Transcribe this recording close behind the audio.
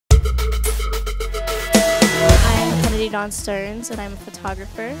Stearns, and I'm a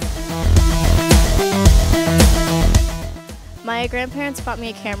photographer. My grandparents bought me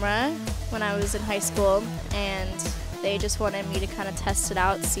a camera when I was in high school, and they just wanted me to kind of test it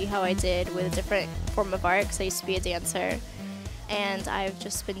out, see how I did with a different form of art, because I used to be a dancer, and I've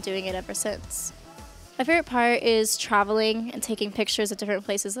just been doing it ever since. My favorite part is traveling and taking pictures of different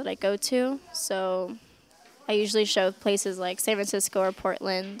places that I go to. So I usually show places like San Francisco or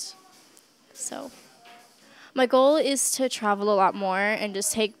Portland. So my goal is to travel a lot more and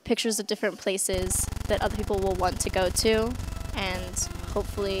just take pictures of different places that other people will want to go to, and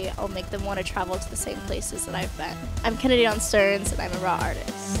hopefully I'll make them want to travel to the same places that I've been. I'm Stearns, and I'm a raw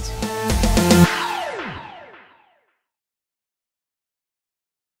artist.